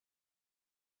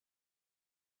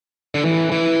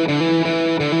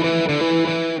I'm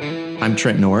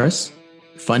Trent Norris,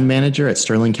 fund manager at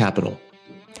Sterling Capital.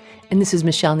 And this is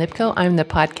Michelle Nipko. I'm the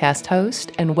podcast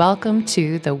host, and welcome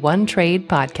to the One Trade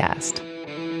podcast.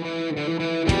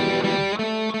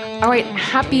 All right,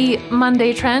 happy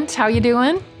Monday, Trent. How you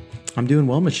doing? I'm doing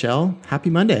well, Michelle. Happy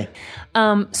Monday.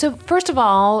 So first of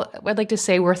all, I'd like to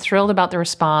say we're thrilled about the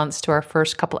response to our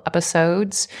first couple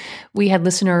episodes. We had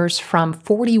listeners from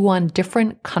 41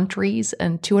 different countries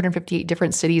and 258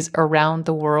 different cities around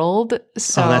the world.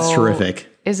 So that's terrific.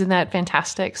 Isn't that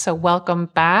fantastic? So welcome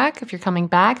back if you're coming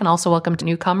back, and also welcome to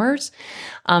newcomers.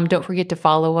 Don't forget to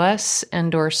follow us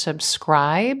and or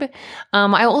subscribe.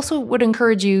 I also would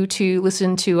encourage you to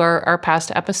listen to our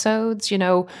past episodes. You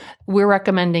know, we're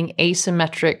recommending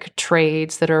asymmetric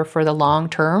trades that are for the long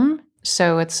term.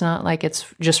 So it's not like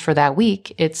it's just for that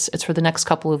week. It's for the next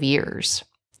couple of years.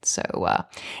 So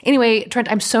anyway,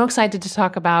 Trent, I'm so excited to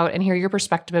talk about and hear your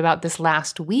perspective about this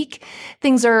last week.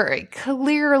 Things are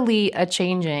clearly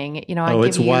changing. You know,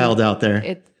 it's wild out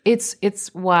there.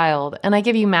 It's wild. And I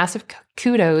give you massive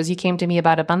kudos. You came to me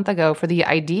about a month ago for the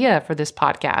idea for this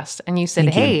podcast. And you said,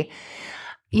 hey,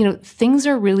 you know, things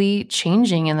are really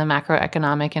changing in the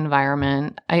macroeconomic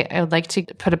environment. I would like to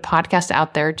put a podcast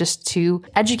out there just to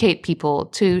educate people,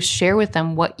 to share with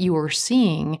them what you are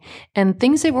seeing, and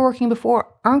things that were working before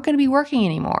aren't going to be working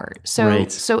anymore.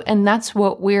 And that's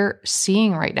what we're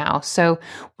seeing right now. So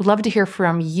we'd love to hear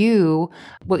from you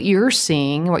what you're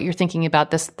seeing, what you're thinking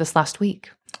about this last week.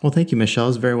 Well, thank you, Michelle. It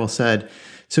was very well said.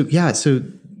 So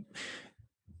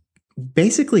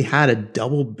basically had a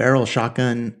double barrel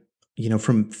shotgun, you know,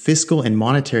 from fiscal and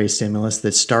monetary stimulus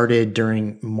that started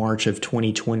during March of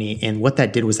 2020. And what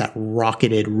that did was that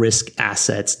rocketed risk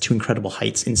assets to incredible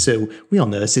heights. And so we all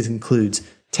know this includes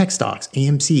tech stocks,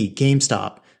 AMC,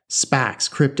 GameStop, SPACs,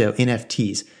 crypto,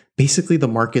 NFTs. Basically, the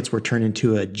markets were turned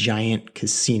into a giant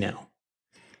casino.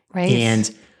 Right. And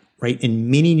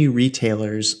many new retail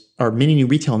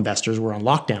investors were on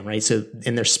lockdown, right? So,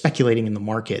 and they're speculating in the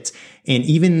markets. And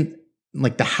even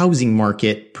like the housing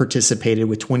market participated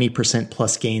with 20%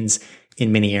 plus gains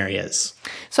in many areas.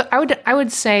 So I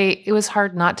would say it was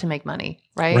hard not to make money,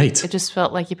 right? Right. It just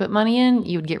felt like you put money in,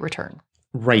 you would get return.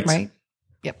 Right. Right.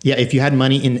 Yep. Yeah. If you had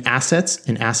money in assets,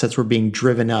 and assets were being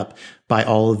driven up by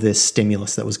all of this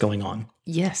stimulus that was going on.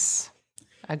 Yes.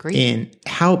 Agreed. And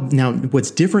now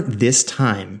what's different this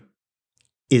time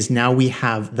is now we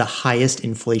have the highest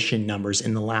inflation numbers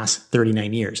in the last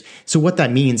 39 years. So what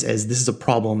that means is this is a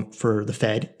problem for the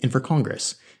Fed and for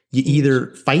Congress. You either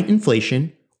fight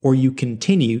inflation or you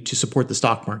continue to support the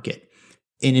stock market.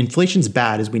 And inflation's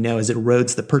bad, as we know, as it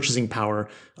erodes the purchasing power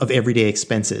of everyday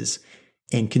expenses.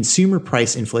 And consumer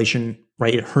price inflation,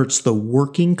 right, it hurts the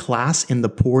working class and the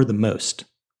poor the most.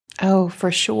 Oh,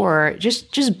 for sure.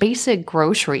 Just basic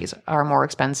groceries are more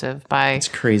expensive by... It's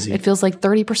crazy. It feels like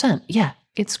 30%. Yeah.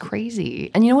 It's crazy.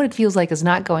 And you know what it feels like is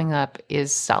not going up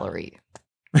is celery.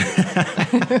 Well,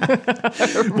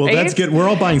 that's good. We're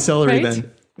all buying celery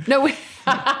then. No,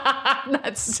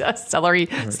 that's just celery.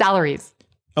 Right. Salaries.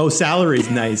 Oh, salaries.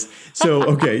 Nice. So,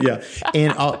 okay. Yeah.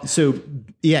 And I'll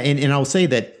say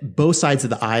that both sides of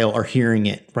the aisle are hearing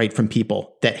it, right, from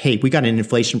people that, hey, we got an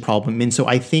inflation problem. And so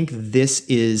I think this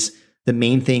is the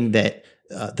main thing that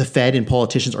the Fed and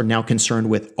politicians are now concerned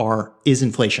with is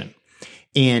inflation.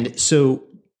 And so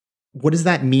what does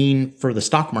that mean for the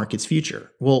stock market's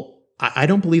future? Well, I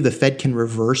don't believe the Fed can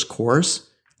reverse course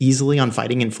easily on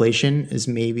fighting inflation as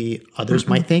maybe others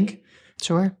might think.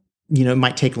 Sure. You know, it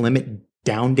might take limit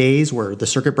down days where the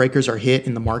circuit breakers are hit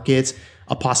in the markets,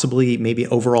 possibly maybe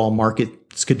overall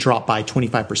markets could drop by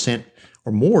 25%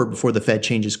 or more before the Fed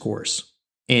changes course.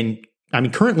 And I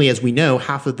mean, currently, as we know,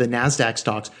 half of the NASDAQ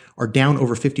stocks are down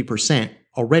over 50%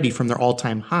 already from their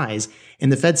all-time highs,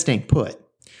 and the Fed's staying put.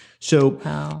 So,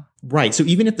 wow. Right. So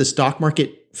even if the stock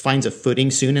market finds a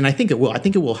footing soon, and I think it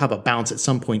will have a bounce at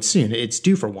some point soon. It's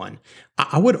due for one.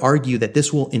 I would argue that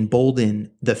this will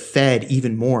embolden the Fed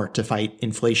even more to fight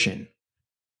inflation.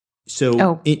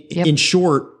 So in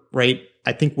short, right,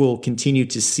 I think we'll continue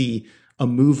to see a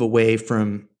move away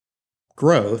from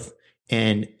growth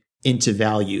and into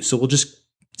value. So we'll just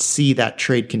see that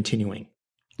trade continuing.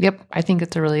 Yep, I think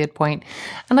it's a really good point.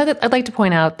 And I'd like to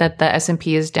point out that the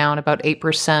S&P is down about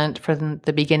 8% from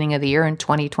the beginning of the year in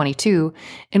 2022.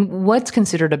 And what's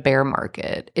considered a bear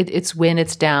market? It's when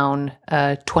it's down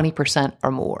 20%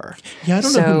 or more. Yeah, I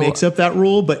don't know who makes up that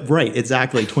rule, but right,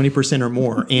 exactly, 20% or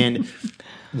more. And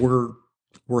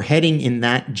we're heading in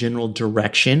that general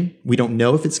direction. We don't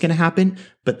know if it's going to happen,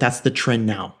 but that's the trend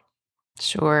now.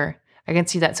 Sure, I can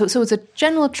see that. So it's a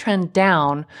general trend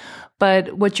down.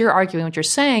 But what you're arguing, what you're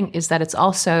saying is that it's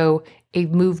also a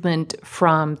movement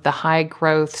from the high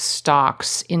growth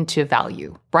stocks into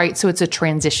value, right? So it's a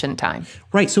transition time.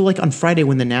 Right. So like on Friday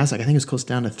when the NASDAQ, I think it was close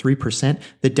down to 3%,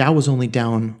 the Dow was only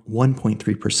down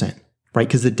 1.3%, right?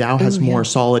 Because the Dow has more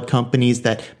solid companies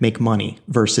that make money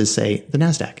versus, say, the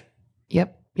NASDAQ.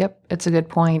 Yep. It's a good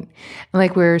point. And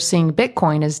like we're seeing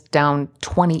Bitcoin is down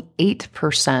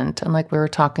 28%. And like we were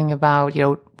talking about,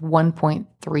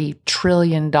 $1.3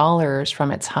 trillion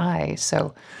from its high.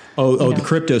 So, the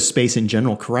crypto space in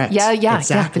general, correct? Yeah,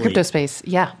 exactly. The crypto space.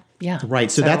 Yeah. Right.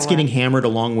 So that's getting hammered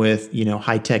along with,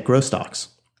 high tech growth stocks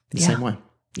the same way.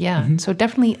 Yeah. So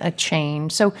definitely a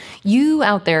change. So you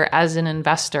out there as an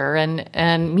investor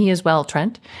and me as well,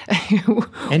 Trent,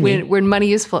 when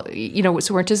money is, so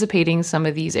we're anticipating some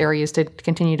of these areas to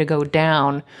continue to go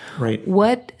down. Right.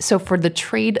 So for the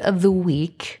trade of the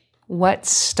week, what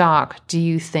stock do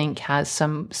you think has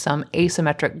some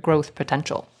asymmetric growth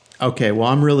potential? Okay, well,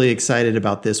 I'm really excited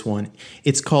about this one.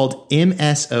 It's called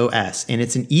MSOS, and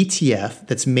it's an ETF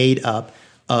that's made up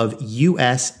of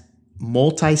U.S.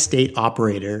 multi-state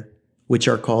operator, which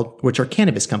are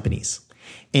cannabis companies.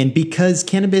 And because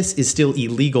cannabis is still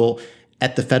illegal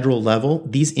at the federal level,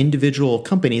 these individual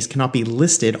companies cannot be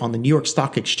listed on the New York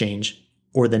Stock Exchange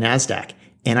or the NASDAQ.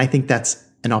 And I think that's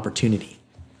an opportunity.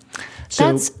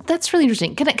 So, that's really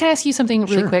interesting. Can I ask you something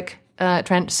really quick,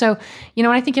 Trent? So, when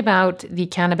I think about the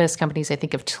cannabis companies, I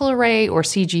think of Tilray or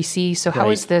CGC. So how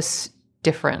is this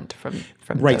different from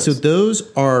right. those? So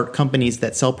those are companies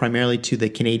that sell primarily to the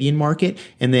Canadian market,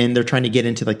 and then they're trying to get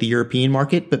into like the European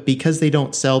market. But because they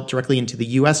don't sell directly into the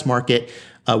U.S. market,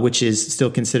 which is still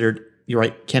considered, you're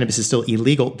right, cannabis is still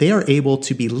illegal, they are able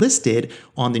to be listed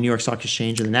on the New York Stock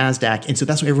Exchange or the NASDAQ. And so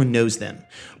that's why everyone knows them.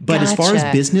 But as far as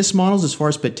business models, as far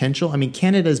as potential, I mean,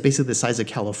 Canada is basically the size of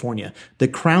California. The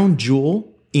crown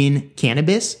jewel in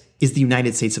cannabis is the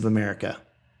United States of America.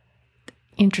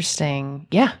 Interesting.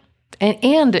 Yeah.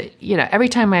 And every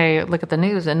time I look at the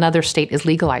news, another state is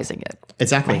legalizing it.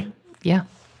 Exactly. Right? Yeah.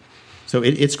 So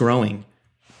it's growing.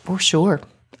 For sure.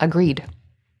 Agreed.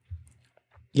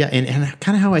 Yeah, and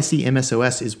kind of how I see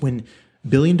MSOS is when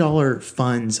billion-dollar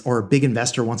funds or a big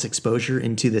investor wants exposure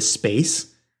into this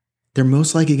space, they're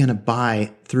most likely going to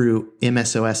buy through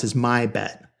MSOS is my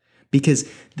bet. Because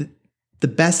the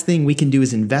best thing we can do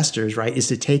as investors, right, is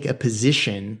to take a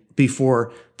position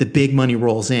before the big money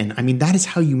rolls in. I mean, that is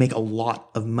how you make a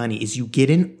lot of money, is you get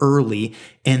in early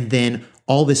and then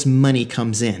all this money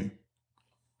comes in.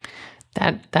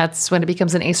 That's when it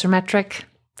becomes an asymmetric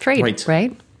trade,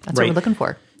 right? That's what we're looking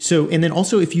for. So, and then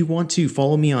also if you want to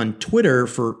follow me on Twitter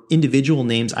for individual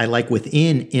names I like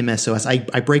within MSOS,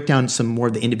 I break down some more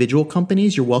of the individual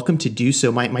companies. You're welcome to do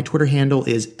so. My Twitter handle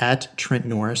is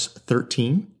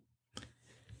 @TrentNorris13.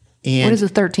 And what is the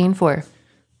 13 for?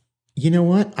 You know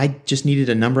what? I just needed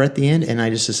a number at the end, and I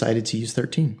just decided to use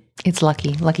 13. It's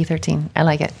lucky 13. I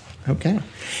like it. Okay.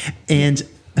 And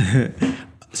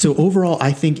so overall,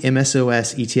 I think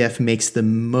MSOS ETF makes the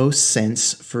most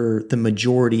sense for the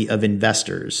majority of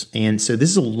investors. And so this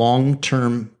is a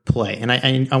long-term play. And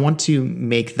I want to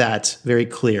make that very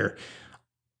clear.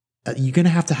 You're going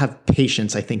to have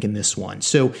patience, I think, in this one.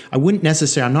 So I wouldn't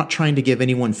necessarily, I'm not trying to give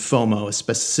anyone FOMO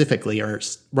specifically or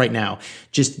right now,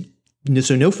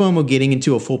 so no FOMO getting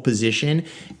into a full position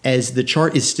as the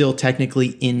chart is still technically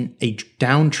in a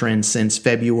downtrend since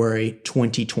February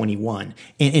 2021.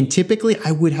 And typically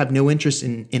I would have no interest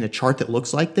in a chart that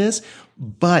looks like this,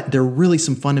 but there are really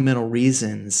some fundamental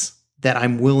reasons that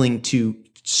I'm willing to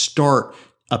start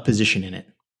a position in it.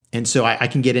 And so I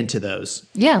can get into those.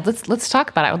 Yeah, let's talk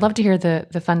about it. I would love to hear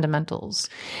the fundamentals.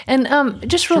 And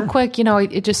just real quick,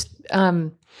 it just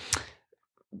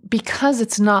because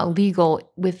it's not legal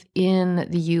within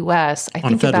the U.S., I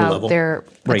think about their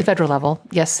at the federal level.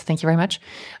 Yes, thank you very much.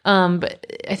 But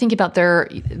I think about their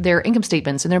income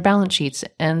statements and their balance sheets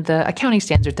and the accounting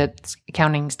standards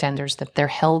that they're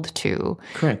held to.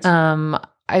 Correct.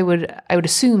 I would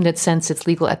assume that since it's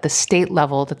legal at the state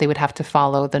level, that they would have to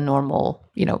follow the normal,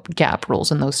 GAAP rules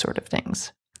and those sort of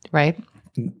things, right?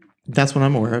 That's what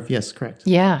I'm aware of. Yes, correct.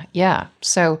 Yeah.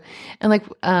 So, and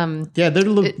they're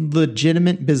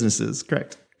legitimate businesses.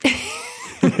 Correct.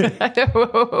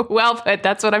 Well put.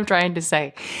 That's what I'm trying to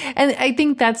say. And I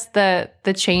think that's the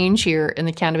change here in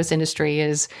the cannabis industry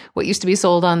is what used to be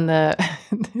sold on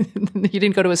you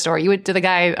didn't go to a store. You went to the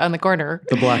guy on the corner.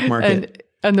 The black market.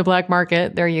 On the black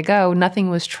market, there you go.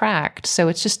 Nothing was tracked. So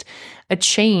it's just a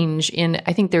change in,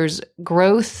 I think there's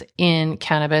growth in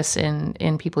cannabis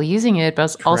in people using it, but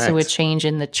it's also a change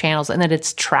in the channels, and that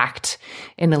it's tracked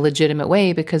in a legitimate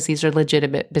way because these are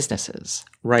legitimate businesses.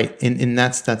 Right. And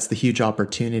that's the huge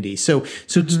opportunity. So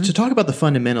to talk about the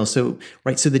fundamentals, so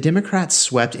the Democrats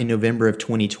swept in November of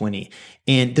 2020,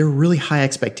 and there are really high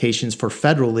expectations for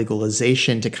federal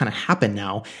legalization to kind of happen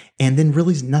now. And then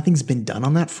really nothing's been done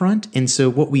on that front. And so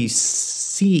what we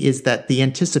see is that the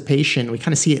anticipation, we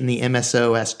kind of see it in the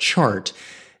MSOS chart,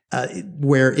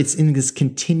 where it's in this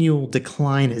continual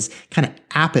decline as kind of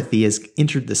apathy has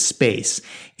entered the space.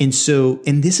 And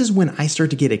this is when I start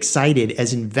to get excited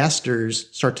as investors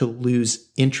start to lose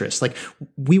interest. Like,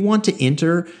 we want to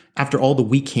enter after all the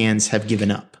weak hands have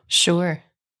given up. Sure.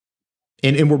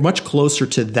 And we're much closer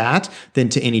to that than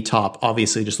to any top,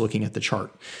 obviously, just looking at the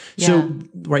chart. Yeah.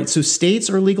 So states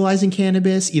are legalizing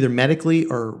cannabis either medically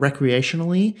or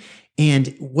recreationally.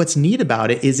 And what's neat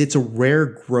about it is it's a rare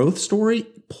growth story,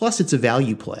 plus it's a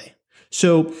value play.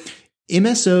 So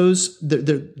MSOs,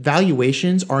 the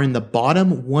valuations are in the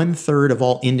bottom 1/3 of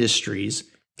all industries,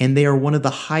 and they are one of the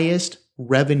highest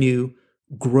revenue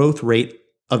growth rate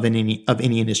of any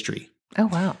industry. Oh,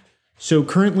 wow. So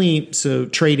currently,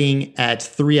 trading at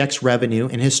 3x revenue,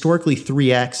 and historically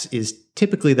 3x is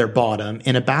typically their bottom,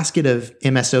 and a basket of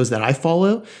MSOs that I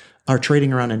follow are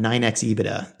trading around a 9x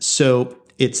EBITDA. So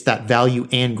it's that value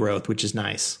and growth, which is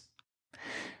nice.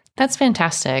 That's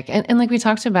fantastic. And like we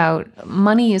talked about,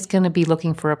 money is going to be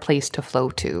looking for a place to flow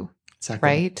to, exactly.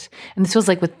 Right? And this feels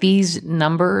like with these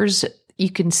numbers, you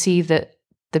can see the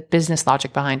business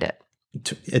logic behind it.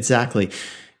 Exactly.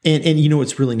 And you know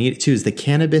what's really neat too is the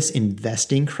cannabis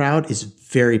investing crowd is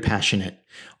very passionate.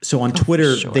 So on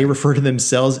Twitter, they refer to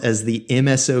themselves as the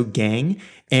MSO gang.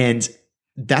 And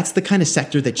that's the kind of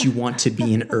sector that you want to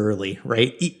be in early,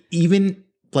 right? Even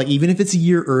if it's a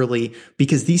year early,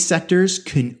 because these sectors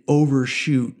can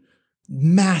overshoot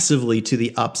massively to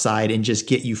the upside and just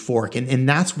get euphoric. And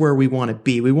that's where we want to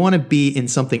be. We want to be in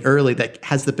something early that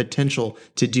has the potential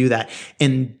to do that.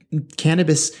 And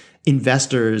cannabis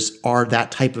investors are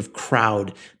that type of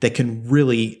crowd that can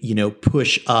really,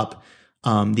 push up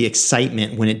the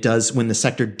excitement when the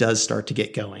sector does start to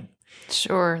get going.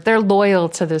 Sure. They're loyal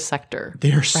to this sector.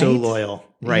 They're so loyal,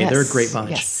 right? Yes. They're a great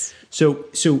bunch. Yes.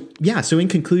 So in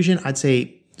conclusion, I'd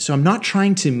say, so I'm not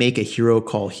trying to make a hero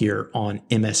call here on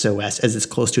MSOS as it's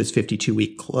close to its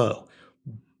 52-week low,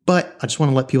 but I just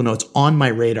want to let people know it's on my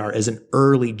radar as an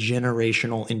early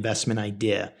generational investment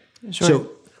idea. Sure.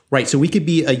 So we could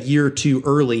be a year or two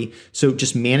early. So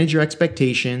just manage your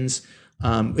expectations.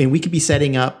 And we could be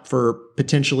setting up for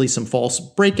potentially some false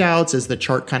breakouts as the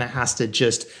chart kind of has to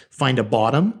just find a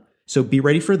bottom. So be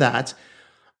ready for that.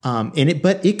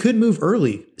 But it could move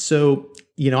early. So,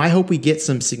 I hope we get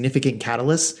some significant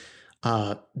catalysts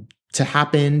to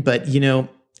happen, but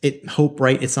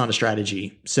it's not a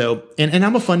strategy. So, and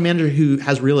I'm a fund manager who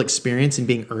has real experience in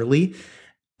being early,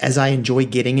 as I enjoy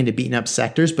getting into beaten up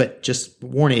sectors, but just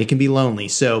warning, it can be lonely.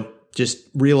 So just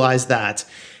realize that.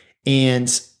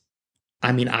 And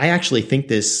I actually think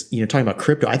this, talking about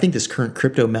crypto, I think this current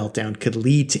crypto meltdown could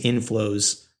lead to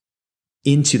inflows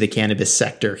into the cannabis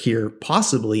sector here,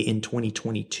 possibly in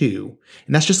 2022.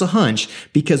 And that's just a hunch,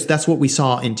 because that's what we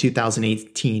saw in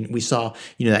 2018. We saw,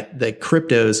 that the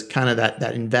cryptos, kind of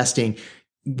that investing,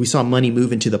 we saw money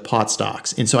move into the pot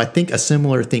stocks. And so I think a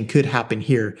similar thing could happen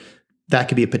here. That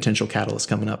could be a potential catalyst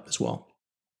coming up as well.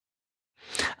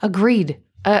 Agreed.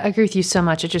 I agree with you so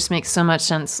much. It just makes so much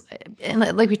sense. And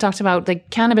like we talked about, like,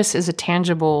 cannabis is a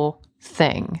tangible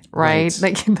thing, right?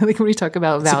 Like when we talk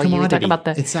about value, we talk about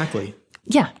exactly.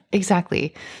 Yeah,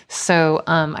 exactly. So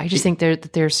I just think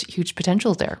that there's huge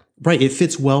potential there. Right. It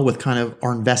fits well with kind of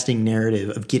our investing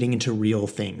narrative of getting into real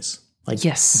things. Like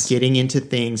getting into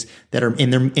things that are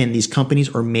and these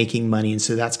companies are making money. And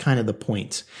so that's kind of the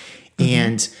point. Mm-hmm.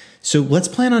 And so let's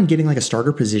plan on getting like a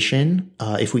starter position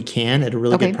if we can at a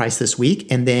really good price this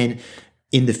week. And then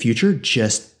in the future,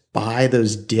 just buy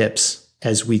those dips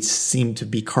as we seem to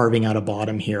be carving out a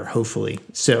bottom here, hopefully.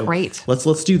 So great.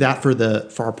 Let's do that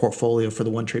for our portfolio, for the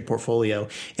one trade portfolio.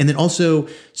 And then also,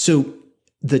 so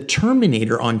the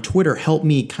Terminator on Twitter helped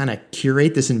me kind of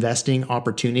curate this investing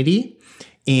opportunity.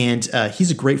 And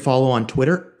he's a great follow on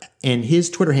Twitter. And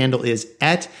his Twitter handle is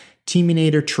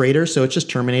 @Terminator. So it's just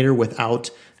Terminator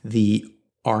without the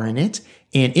R in it.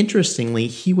 And interestingly,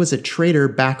 he was a trader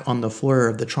back on the floor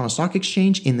of the Toronto Stock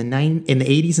Exchange in the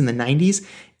 80s and the 90s.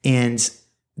 And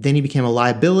then he became a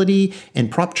liability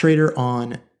and prop trader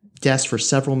on desk for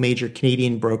several major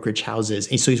Canadian brokerage houses.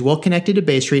 And so he's well connected to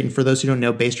Bay Street. And for those who don't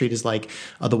know, Bay Street is like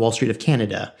the Wall Street of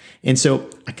Canada. And so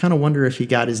I kind of wonder if he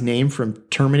got his name from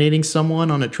terminating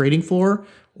someone on a trading floor,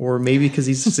 or maybe because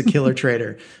he's just a killer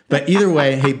trader. But either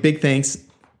way, hey, big thanks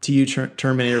to you,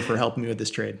 Terminator, for helping me with this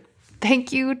trade.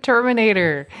 Thank you,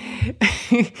 Terminator.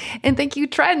 And thank you,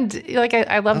 Trent. Like,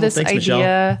 I love this idea.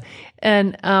 Michelle.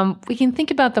 And we can think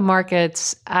about the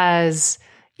markets as,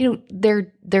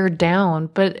 they're down,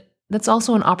 but that's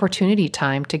also an opportunity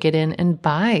time to get in and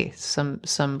buy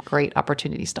some great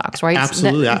opportunity stocks, right?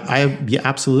 Absolutely.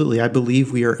 Absolutely. I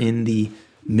believe we are in the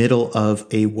middle of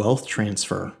a wealth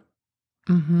transfer.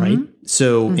 Mm-hmm. Right.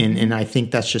 So, and I think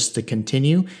that's just to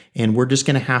continue, and we're just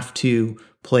going to have to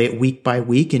play it week by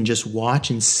week and just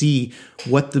watch and see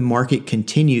what the market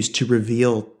continues to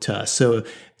reveal to us. So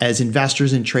as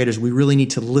investors and traders, we really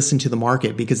need to listen to the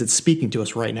market because it's speaking to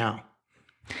us right now.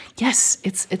 Yes,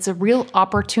 it's a real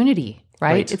opportunity,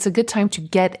 right? It's a good time to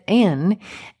get in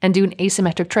and do an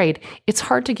asymmetric trade. It's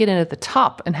hard to get in at the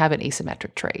top and have an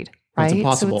asymmetric trade. Right? It's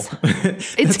impossible. So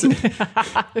it's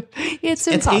impossible. It's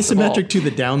asymmetric to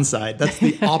the downside. That's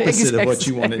the opposite of what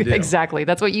you want to do. Exactly.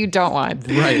 That's what you don't want.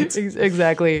 Right.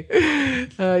 Exactly.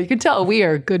 You can tell we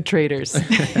are good traders.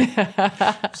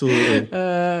 Absolutely.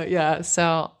 Yeah.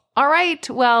 So, all right.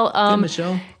 Well, good,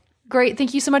 Michelle. Great.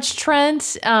 Thank you so much,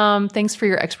 Trent. Thanks for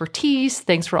your expertise.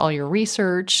 Thanks for all your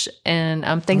research. And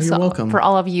thanks for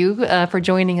all of you for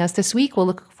joining us this week. We'll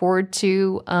look forward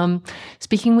to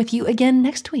speaking with you again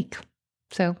next week.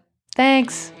 So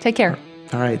thanks. Take care.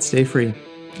 All right. Stay free.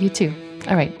 You too.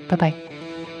 All right. Bye-bye.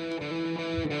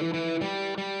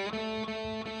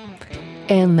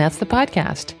 And that's the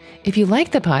podcast. If you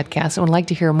like the podcast and would like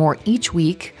to hear more each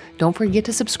week, don't forget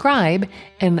to subscribe.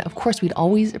 And of course, we'd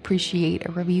always appreciate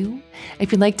a review.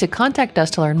 If you'd like to contact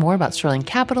us to learn more about Sterling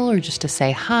Capital or just to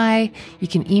say hi, you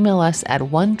can email us at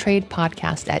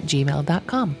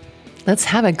onetradepodcast@gmail.com. Let's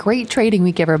have a great trading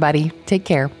week, everybody. Take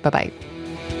care. Bye-bye.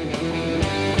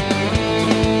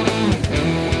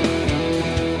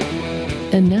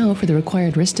 And now for the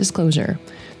required risk disclosure.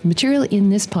 The material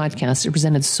in this podcast is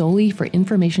presented solely for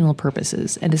informational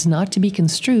purposes and is not to be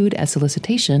construed as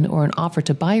solicitation or an offer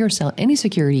to buy or sell any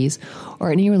securities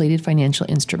or any related financial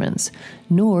instruments,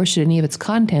 nor should any of its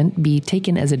content be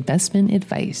taken as investment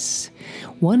advice.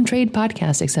 One Trade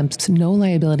Podcast accepts no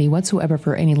liability whatsoever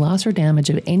for any loss or damage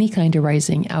of any kind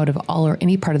arising out of all or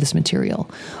any part of this material.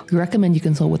 We recommend you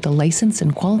consult with a licensed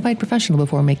and qualified professional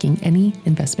before making any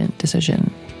investment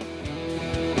decision.